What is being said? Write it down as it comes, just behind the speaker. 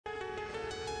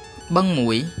បឹង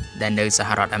មួយដែលនៅសហ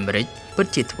រដ្ឋអាមេរិកពិត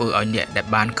ជាធ្វើឲ្យអ្នកដែល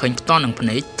បានឃើញផ្ទាល់នឹងភ្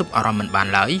នែកទប់អារម្មណ៍មិនបាន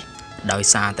ឡើយដោយ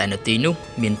សារតែនៅទីនោះ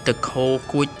មានទឹកហូរ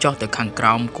គួចចុះទៅខាងក្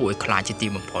រោមគួរឲ្យខ្លាចជាទី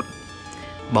បំផុត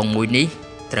បឹងមួយនេះ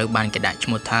ត្រូវបានគេដាក់ឈ្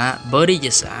មោះថា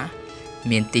Berryessa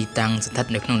មានទីតាំងស្ថិត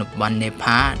នៅក្នុងតំបន់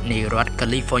Napa នៃរដ្ឋ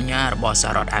California របស់ស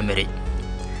ហរដ្ឋអាមេរិក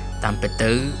តាមពិត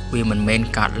ទៅវាមិនមែន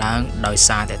កើតឡើងដោយ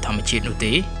សារតែធម្មជាតិនោះ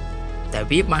ទេតែ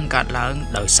វាបានកើតឡើង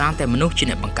ដោយសារតែមនុស្សជា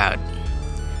អ្នកបង្កើត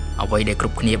អ្វីដែលគ្រ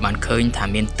ប់គ្នាបានឃើញថា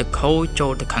មានទឹកហូរចូ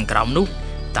លទៅខាងក្រោមនោះ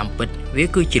តាមពិតវា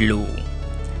គឺជាលូ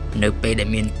នៅពេលដែល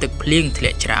មានទឹកភ្លៀងធ្លា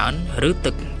ក់ច្រើនឬ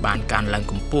ទឹកបានកើនឡើង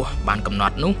កម្ពស់បានកំណ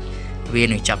ត់នោះវា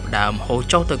នឹងចាប់ផ្ដើមហូរ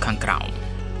ចុះទៅខាងក្រោម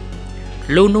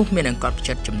លូនោះមានអង្កត់ផ្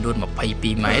ចិតចំនួន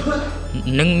22ម៉ែត្រ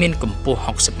និងមានកម្ពស់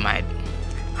60ម៉ែត្រ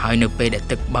ហើយនៅពេលដែល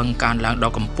ទឹកបឹងកើនឡើងដ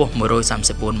ល់កម្ពស់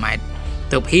134ម៉ែត្រ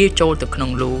ទើបហៀរចូលទៅក្នុង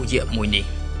លូយក្សមួយនេះ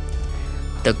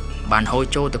ទឹកបានហូរ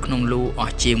ចូលទៅក្នុងលូអ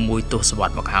ស់ជាង1ទសវត្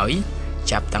សរ៍មកហើយ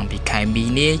ចាប់តាំងពីខែមី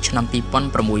នាឆ្នាំ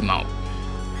2006មក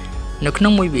នៅក្នុ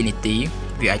ង1វិនាទី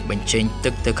វាអាចបញ្ចេញទឹ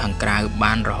កទៅខាងក្រៅ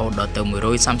បានរហូតដល់ទៅ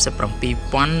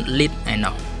137,000 លីត្រឯ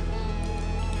ណោះ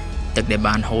ទឹកដែល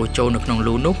បានហូរចូលនៅក្នុង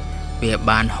លូនោះវា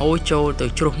បានហូរចូលទៅ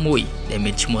ជ្រោះមួយដែល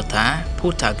មានឈ្មោះថា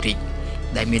Puta Creek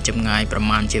ដែលមានចម្ងាយប្រ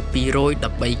មាណជា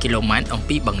213គីឡូម៉ែត្រអំ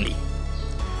ពីបឹងនេះ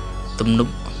ទំន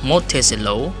ប់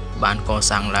Monticello បានក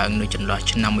សាងឡើងនៅចន្លោះ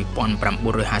ឆ្នាំ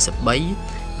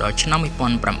1953ដល់ឆ្នាំ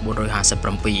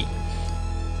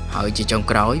1957ហើយជាចុង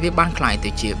ក្រោយវាបានក្លាយទៅ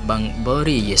ជាបឹង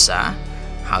Berryessa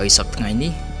ហើយសប្តាហ៍ថ្ងៃ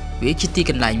នេះវាជាទី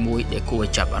កន្លែងមួយដែលគួរ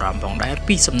ចាប់អារម្មណ៍ផងដែរ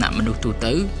ពីសំណាក់មនុស្សទូ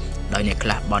ទៅដោយអ្នកខ្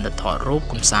លះបានទៅថតរូប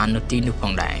កម្សាន្តនៅទីនោះផ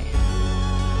ងដែរ